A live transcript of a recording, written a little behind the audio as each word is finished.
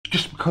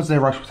just because they're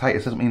roast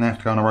potatoes doesn't mean they have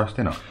to go on a roast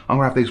dinner. I'm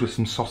gonna have these with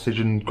some sausage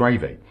and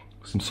gravy.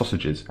 Some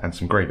sausages and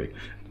some gravy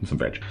and some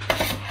veg.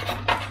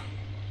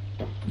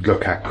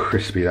 Look how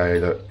crispy they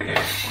look.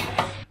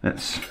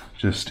 Let's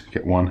just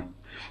get one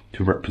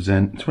to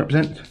represent.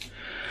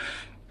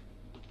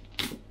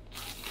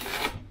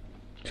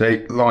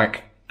 See,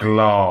 like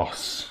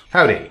glass.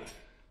 Howdy.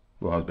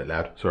 Well, I was a bit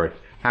loud, sorry.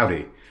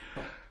 Howdy.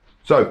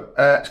 So,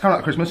 it's coming up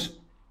to Christmas,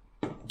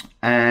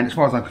 and as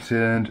far as I'm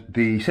concerned,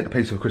 the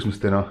centrepiece of a Christmas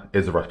dinner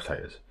is the roast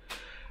potatoes.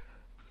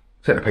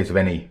 Centrepiece of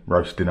any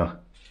roast dinner.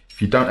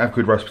 If you don't have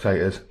good roast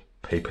potatoes,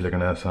 people are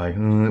going to say, it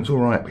was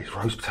alright, but his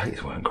roast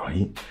potatoes weren't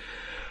great.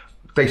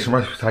 Decent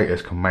roast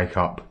potatoes can make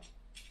up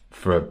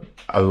for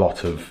a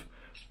lot of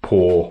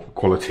poor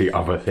quality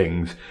other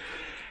things.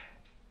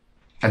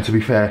 And to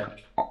be fair,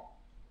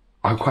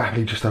 I'd quite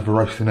happily just have a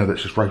roast dinner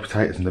that's just roast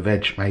potatoes and the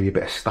veg, maybe a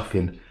bit of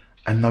stuffing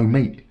and no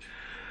meat.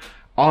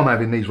 I'm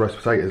having these roast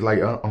potatoes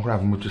later. I'm going to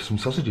have them with just some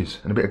sausages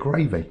and a bit of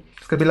gravy.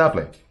 It's going to be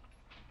lovely.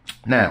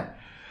 Now,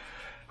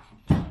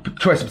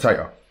 choice of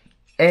potato.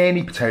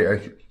 Any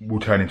potato will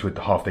turn into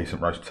a half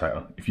decent roast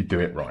potato if you do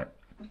it right.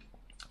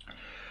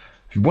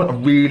 If you want a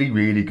really,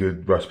 really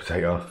good roast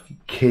potato,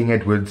 King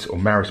Edwards or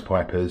Maris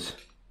Pipers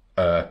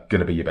are going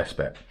to be your best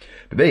bet.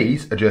 But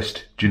these are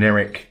just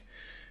generic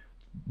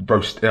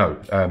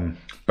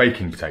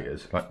baking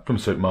potatoes, like from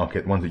the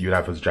supermarket, the ones that you'd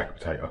have as a jacket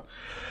potato.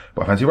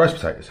 But I fancy roast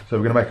potatoes, so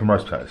we're going to make them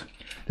roast potatoes.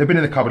 They've been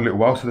in the cupboard a little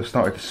while, so they've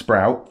started to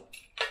sprout.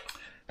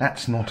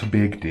 That's not a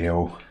big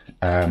deal.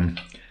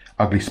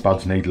 Ugly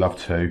spuds need love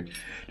too.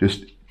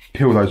 Just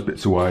peel those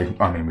bits away.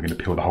 I mean, we're going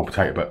to peel the whole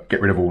potato, but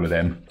get rid of all of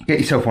them. Get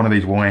yourself one of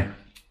these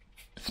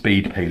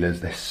speed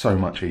peelers. They're so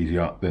much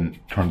easier than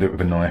trying to do it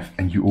with a knife,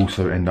 and you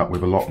also end up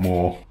with a lot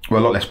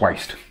less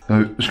waste. So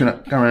I'm just going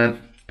to go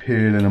around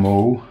peeling them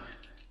all.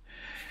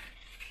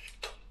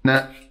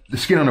 Now, the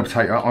skin on a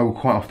potato I will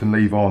quite often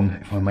leave on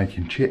if I'm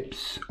making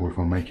chips or if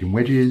I'm making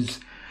wedges.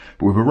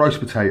 But with a roast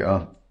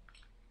potato,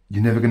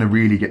 you're never going to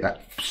really get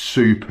that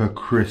super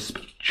crisp,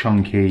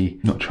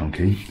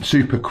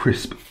 super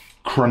crisp,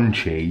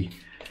 crunchy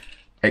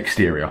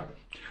exterior.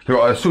 So I've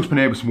got a saucepan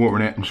here with some water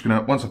in it. I'm just going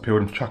to, once I've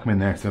peeled them, chuck them in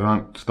there so they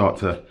don't start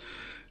to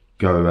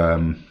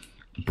go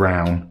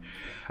brown.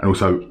 And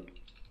also,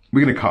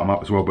 we're going to cut them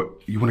up as well, but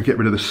you want to get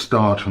rid of the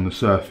starch on the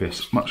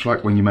surface, much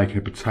like when you're making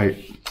a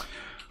potato.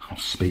 I'll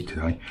speak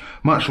today.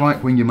 Much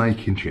like when you're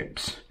making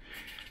chips,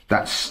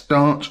 that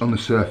starch on the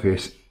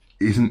surface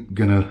isn't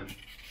gonna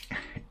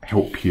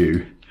help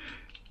you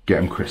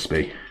get them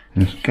crispy.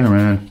 Just go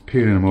around,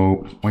 peeling them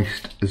all,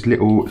 waste as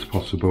little as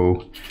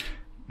possible.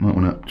 Might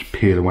want to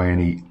peel away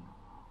any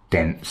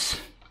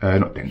dents,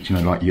 not dents, you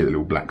know, like you get the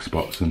little black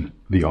spots and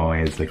the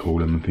eyes, they call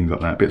them, and things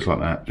like that, bits like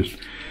that, just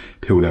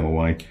peel them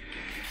away.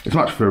 As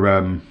much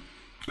for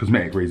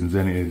cosmetic reasons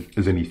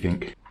as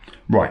anything.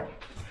 Right.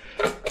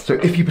 So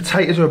if your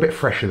potatoes are a bit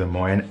fresher than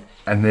mine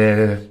and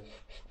the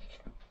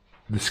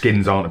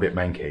skins aren't a bit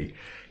manky,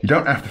 you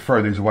don't have to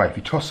throw these away. If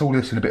you toss all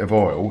this in a bit of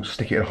oil,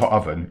 stick it in a hot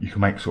oven, you can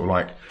make sort of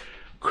like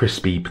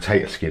crispy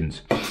potato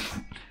skins.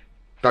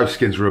 Those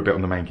skins are a bit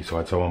on the manky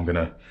side, so I'm going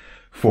to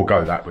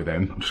forego that with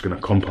them. I'm just going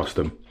to compost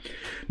them.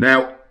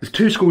 Now, there's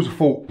two schools of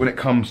thought when it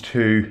comes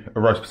to a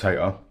roast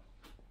potato.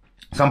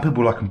 Some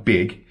people like them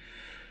big,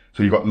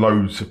 so you've got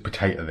loads of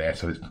potato there,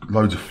 so there's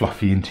loads of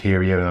fluffy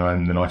interior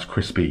and the nice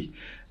crispy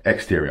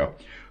exterior.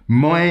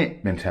 My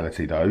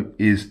mentality though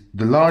is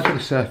the larger the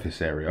surface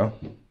area,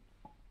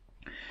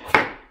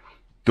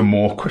 the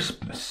more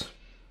crispness.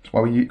 That's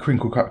why we eat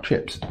crinkle cut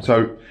chips.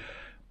 So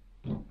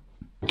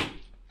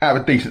out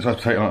of a decent sized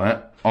potato like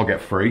that, I'll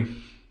get 3.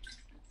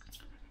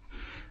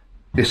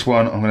 This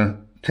one I'm going to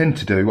tend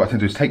to do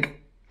is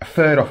take a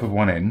third off of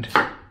one end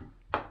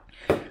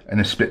and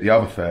then split the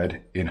other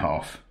third in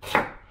half.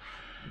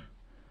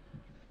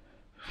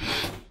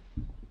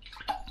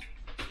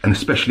 And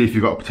especially if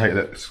you've got a potato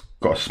that's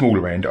got a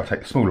smaller end, I'll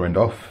take the smaller end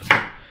off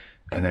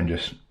and then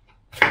just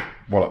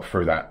wallop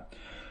through that.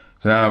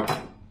 So now, I'm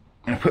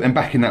going to put them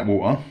back in that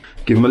water,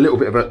 give them a little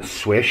bit of a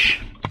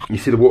swish. You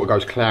see the water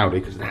goes cloudy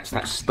because that's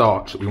that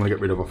starch that we want to get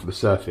rid of off of the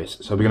surface.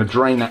 So we're going to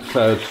drain that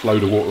first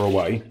load of water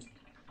away.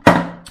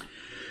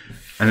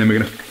 And then we're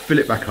going to fill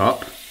it back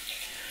up.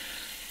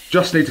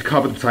 Just need to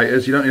cover the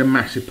potatoes. You don't need a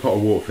massive pot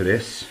of water for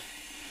this.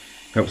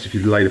 Helps if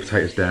you lay the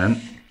potatoes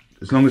down.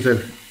 As long as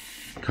they're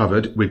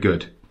covered, we're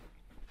good.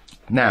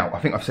 Now, I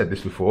think I've said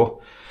this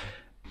before.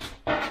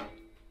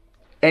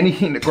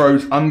 Anything that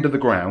grows under the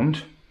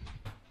ground,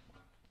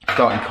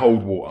 start in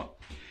cold water.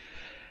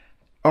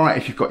 All right,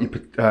 if you've got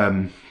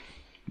your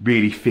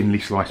really thinly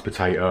sliced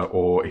potato,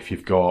 or if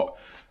you've got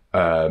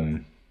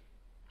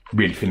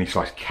really thinly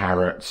sliced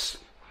carrots,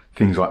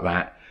 things like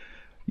that,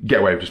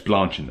 get away with just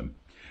blanching them.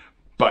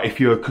 But if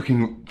you're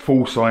cooking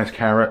full-size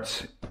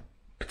carrots,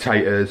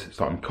 potatoes,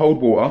 start in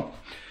cold water,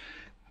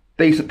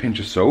 decent pinch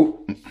of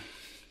salt,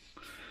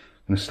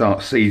 and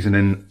start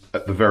seasoning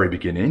at the very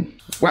beginning.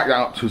 Whack that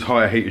up to as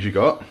high a heat as you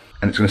got,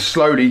 and it's going to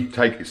slowly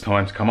take its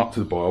time to come up to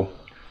the boil.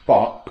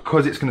 But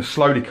because it's going to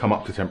slowly come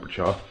up to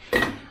temperature,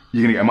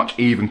 you're going to get a much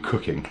even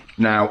cooking.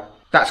 Now,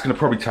 That's going to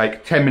probably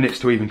take 10 minutes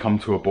to even come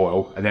to a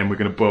boil, and then we're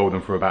going to boil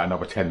them for about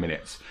another 10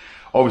 minutes.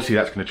 Obviously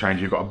that's going to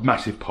change. You've got a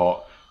massive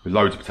pot with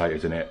loads of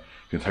potatoes in it.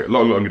 It's going to take a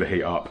lot longer to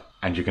heat up,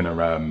 and you're going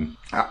to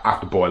have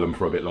to boil them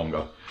for a bit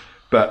longer.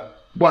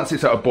 But once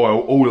it's at a boil,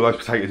 all of those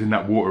potatoes in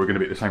that water are going to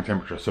be at the same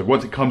temperature. So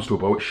once it comes to a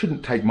boil, it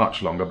shouldn't take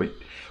much longer, but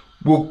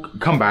we'll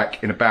come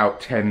back in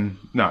about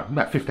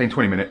 15,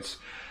 20 minutes,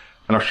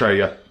 and I'll show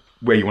you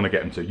where you want to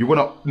get them to. You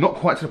want to, not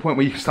quite to the point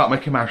where you can start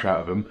making mash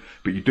out of them,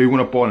 but you do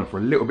want to boil them for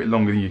a little bit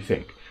longer than you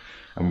think.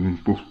 And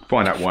we'll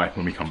find out why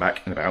when we come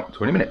back in about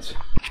 20 minutes.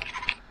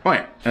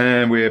 Right,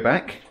 and we're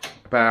back.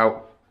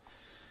 About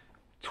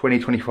 20,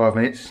 25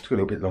 minutes. Took a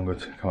little bit longer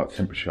to come up to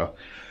temperature.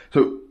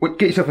 So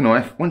get yourself a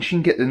knife. Once you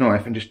can get the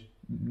knife and just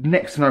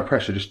next to no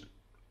pressure, just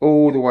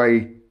all the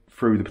way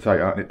through the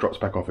potato, and it drops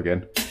back off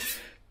again.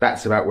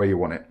 That's about where you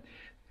want it.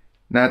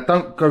 Now,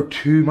 don't go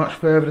too much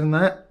further than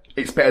that.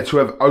 It's better to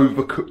have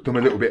overcooked them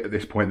a little bit at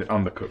this point than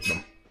undercooked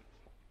them.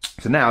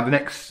 So now the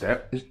next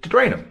step is to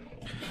drain them.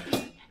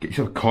 Get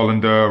yourself a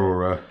colander,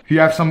 or if you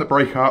have some that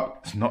break up,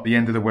 it's not the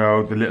end of the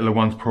world. The littler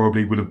ones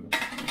probably would have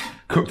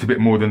cooked a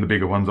bit more than the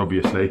bigger ones,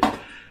 obviously.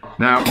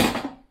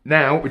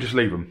 Now we just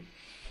leave them.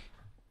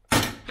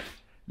 At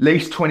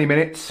least 20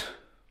 minutes.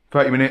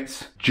 30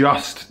 minutes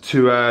just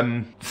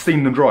to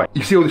steam them dry.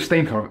 You see all the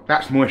steam coming up,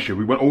 that's moisture.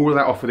 We want all of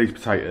that off of these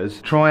potatoes.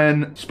 Try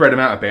and spread them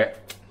out a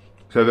bit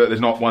so that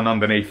there's not one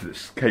underneath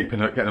that's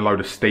getting a load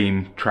of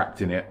steam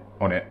trapped in it,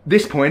 on it. At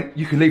this point,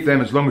 you can leave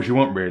them as long as you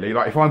want really.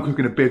 Like if I'm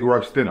cooking a big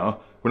roast dinner,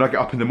 when I get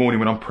up in the morning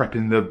when I'm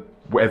prepping the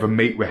whatever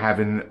meat we're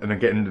having and then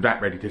getting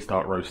that ready to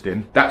start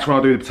roasting, that's when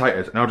I'll do the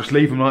potatoes, and I'll just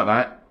leave them like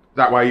that.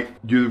 That way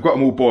you've got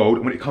them all boiled,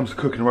 and when it comes to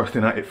cooking a roast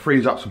dinner, it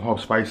frees up some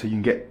hob space so you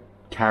can get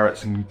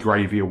carrots and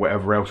gravy or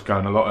whatever else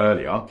going a lot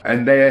earlier,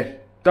 and they're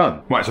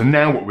done. Right, so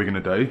now what we're gonna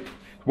do,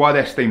 while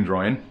they're steam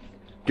drying,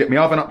 get my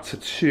oven up to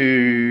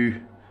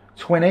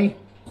 220,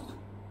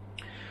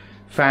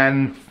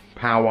 fan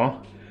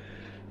power,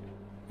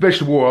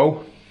 vegetable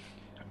oil.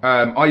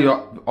 I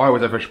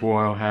always have vegetable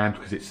oil on hand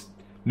because it's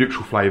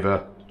neutral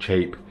flavour,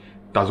 cheap,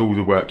 does all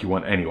the work you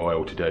want any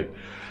oil to do.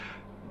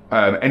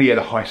 Any of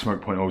the high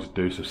smoke point oils to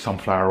do, so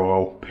sunflower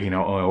oil,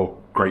 peanut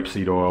oil,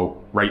 grapeseed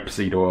oil,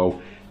 rapeseed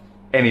oil,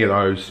 any of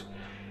those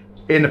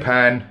in the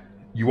pan.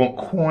 You want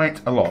quite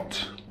a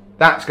lot.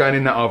 That's going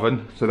in that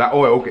oven, so that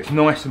oil gets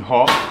nice and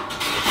hot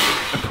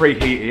and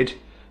preheated,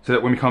 so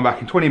that when we come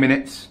back in 20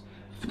 minutes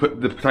to put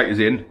the potatoes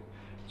in,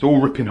 it's all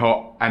ripping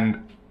hot,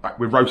 and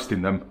we're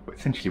roasting them, but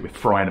essentially we're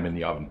frying them in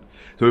the oven.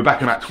 So we're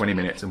back in about 20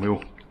 minutes and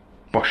we'll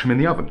bosh them in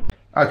the oven.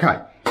 Okay.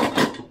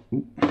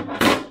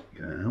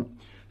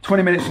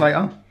 20 minutes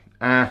later,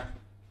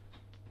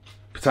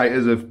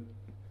 potatoes have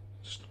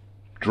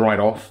dried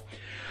off.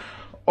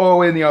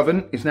 Oil in the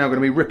oven is now going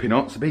to be ripping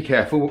hot, so be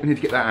careful. We need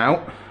to get that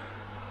out.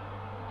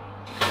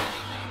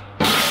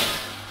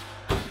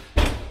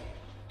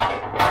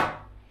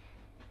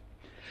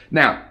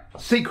 Now,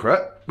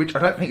 secret, which I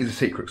don't think is a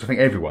secret because I think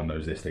everyone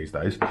knows this these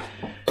days,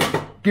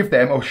 give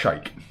them a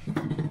shake.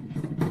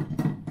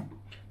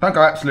 Don't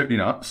go absolutely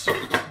nuts,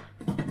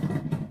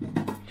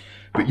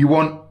 but you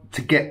want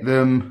to get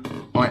them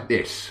like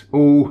this,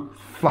 all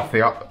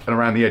fluffy up and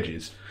around the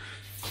edges.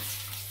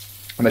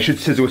 And they should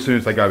sizzle as soon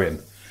as they go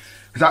in.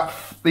 Because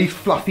these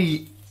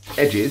fluffy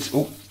edges,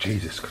 oh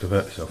Jesus, could have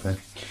hurt myself then,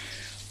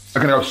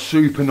 are going to go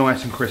super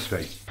nice and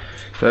crispy.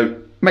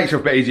 So make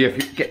yourself a bit easier if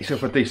you get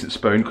yourself a decent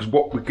spoon, because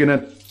what we're going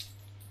to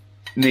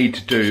need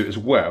to do as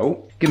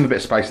well, give them a bit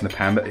of space in the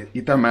pan, but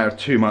it don't matter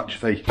too much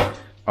if they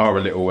are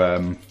a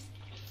little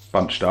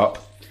bunched up.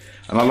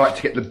 And I like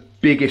to get the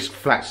biggest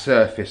flat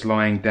surface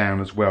lying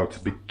down as well to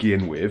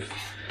begin with.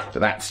 So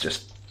that's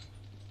just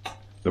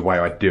the way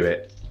I do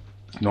it.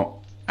 It's not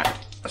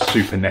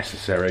super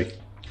necessary.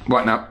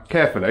 Right, now,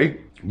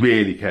 carefully,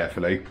 really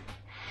carefully,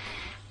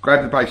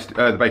 grab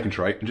the baking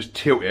tray and just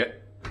tilt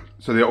it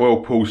so the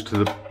oil pulls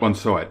to the one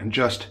side, and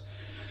just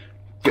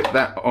get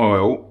that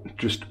oil,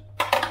 just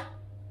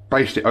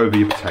baste it over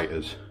your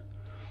potatoes.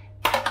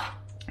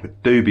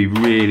 But do be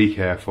really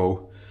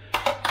careful.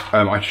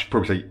 I should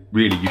probably say,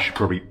 really, you should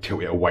probably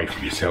tilt it away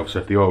from yourself, so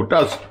if the oil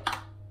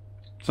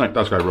something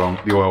does go wrong,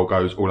 the oil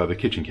goes all over the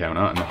kitchen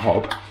counter and the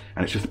hob,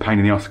 and it's just a pain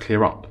in the ass to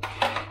clear up.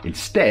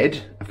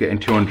 Instead of getting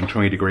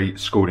 220-degree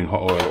scalding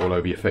hot oil all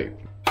over your feet.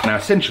 Now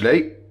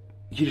essentially,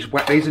 you just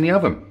whack these in the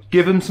oven.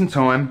 Give them some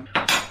time,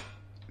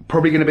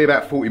 probably going to be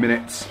about 40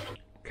 minutes.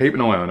 Keep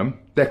an eye on them.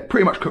 They're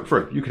pretty much cooked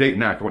through. You could eat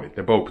them now if you wanted.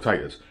 They're boiled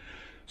potatoes.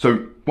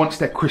 So once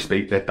they're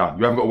crispy, they're done.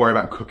 You haven't got to worry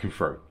about cooking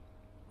through.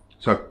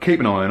 So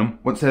keep an eye on them.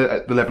 Once they're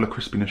at the level of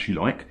crispiness you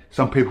like.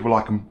 Some people will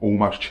like them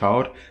almost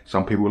charred.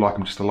 Some people will like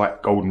them just a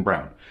light golden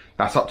brown.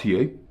 That's up to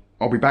you.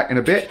 I'll be back in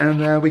a bit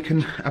and we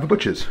can have a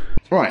butcher's.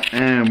 Right,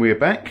 and we're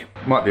back.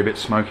 Might be a bit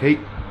smoky.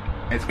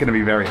 It's going to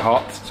be very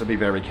hot, so be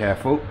very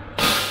careful.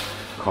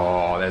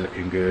 Oh, they're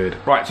looking good.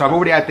 Right, so I've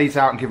already had these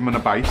out and given them a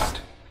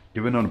baste.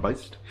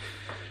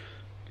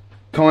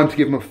 Time to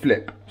give them a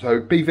flip. So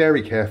be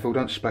very careful,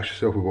 don't splash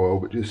yourself with oil,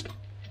 but just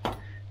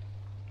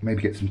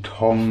maybe get some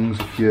tongs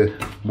if you're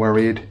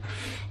worried.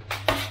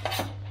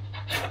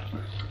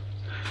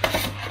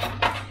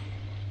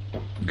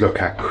 Look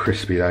how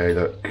crispy they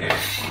look.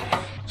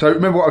 So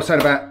remember what I was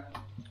saying about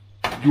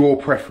your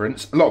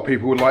preference. A lot of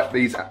people would like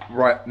these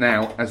right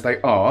now as they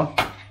are.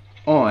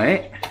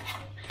 I'm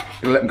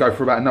gonna let them go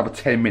for about another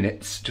 10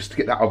 minutes just to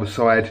get that other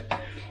side a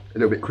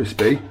little bit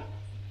crispy.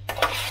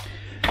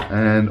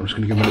 And I'm just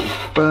gonna give them a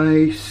little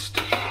baste.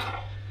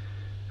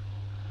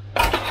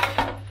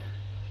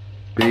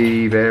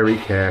 Be very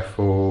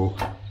careful.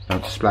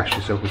 Don't splash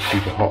yourself with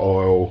super hot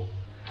oil.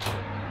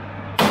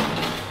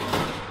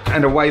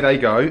 And away they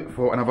go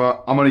for another,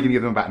 I'm only gonna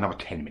give them about another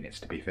 10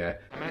 minutes to be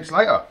fair. Minutes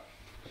later.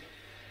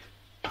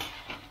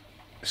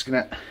 Just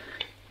gonna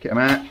get them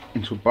out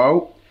into a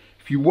bowl.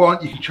 If you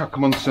want, you can chuck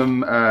them on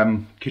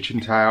some kitchen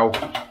towel,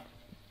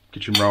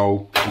 kitchen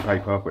roll, kitchen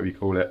paper, whatever you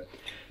call it,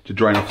 to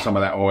drain off some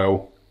of that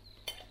oil.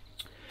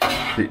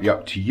 Completely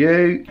up to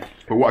you.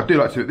 But what I do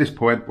like to do at this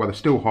point, while they're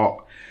still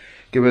hot,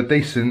 give a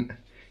decent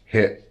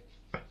hit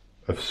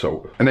of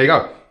salt. And there you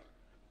go.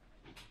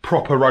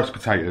 Proper roast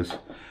potatoes.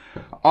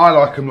 I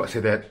like them, like I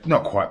said, they're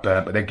not quite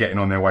burnt, but they're getting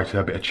on their way to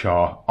a bit of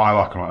char. I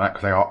like them like that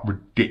because they are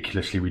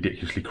ridiculously,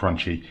 ridiculously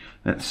crunchy.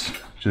 Let's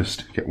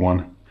just get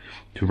one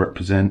to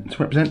represent.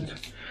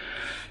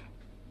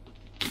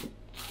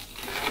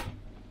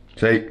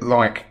 See,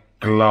 like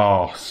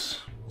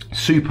glass.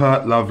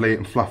 Super lovely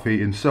and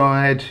fluffy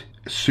inside.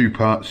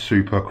 Super,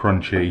 super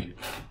crunchy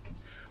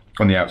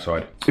on the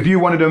outside. If you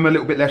wanted them a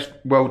little bit less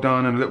well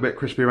done and a little bit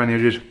crispy around the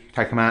edges,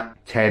 take them out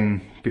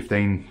 10,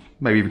 15,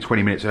 maybe even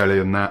 20 minutes earlier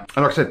than that.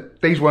 And like I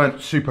said, these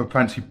weren't super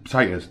fancy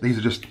potatoes. These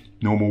are just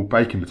normal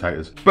baking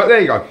potatoes. But there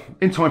you go,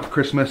 in time for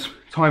Christmas,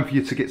 time for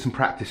you to get some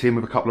practice in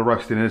with a couple of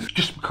roast dinners.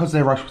 Just because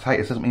they're roast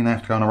potatoes doesn't mean they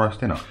have to go on a roast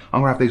dinner.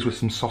 I'm gonna have these with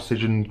some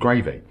sausage and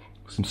gravy.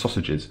 Some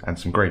sausages and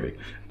some gravy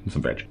and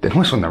some veg. They're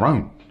nice on their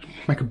own.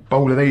 Make a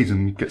bowl of these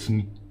and get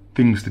some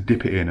things to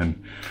dip it in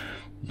and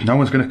no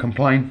one's gonna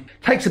complain.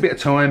 Takes a bit of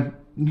time,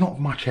 not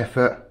much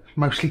effort,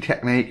 mostly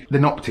technique.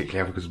 They're not particularly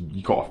effort because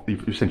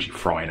you're essentially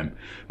frying them.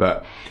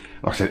 But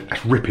like I said,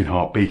 that's ripping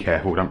hot. Be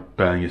careful, don't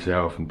burn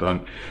yourself and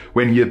don't.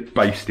 When you're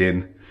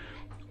basting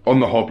on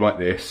the hob like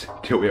this,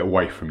 tilt it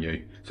away from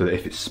you so that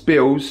if it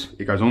spills,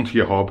 it goes onto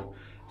your hob.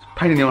 It's a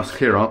pain in the ass to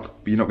clear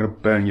up, but you're not gonna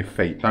burn your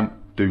feet. Don't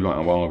do like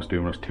what I was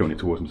doing when I was tilting it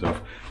towards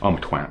myself. I'm a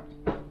twat.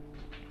 But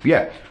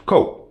yeah,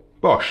 cool,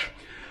 bosh.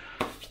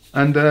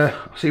 And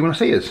I'll see you when I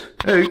see yous.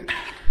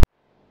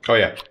 Oh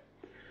yeah,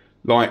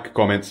 like,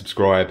 comment,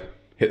 subscribe,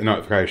 hit the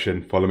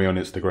notification, follow me on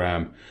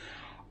Instagram.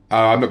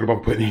 I'm not gonna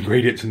bother putting the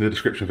ingredients in the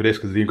description for this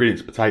because the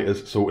ingredients are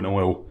potatoes, salt and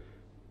oil.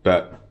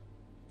 But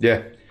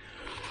yeah,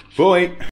 bye.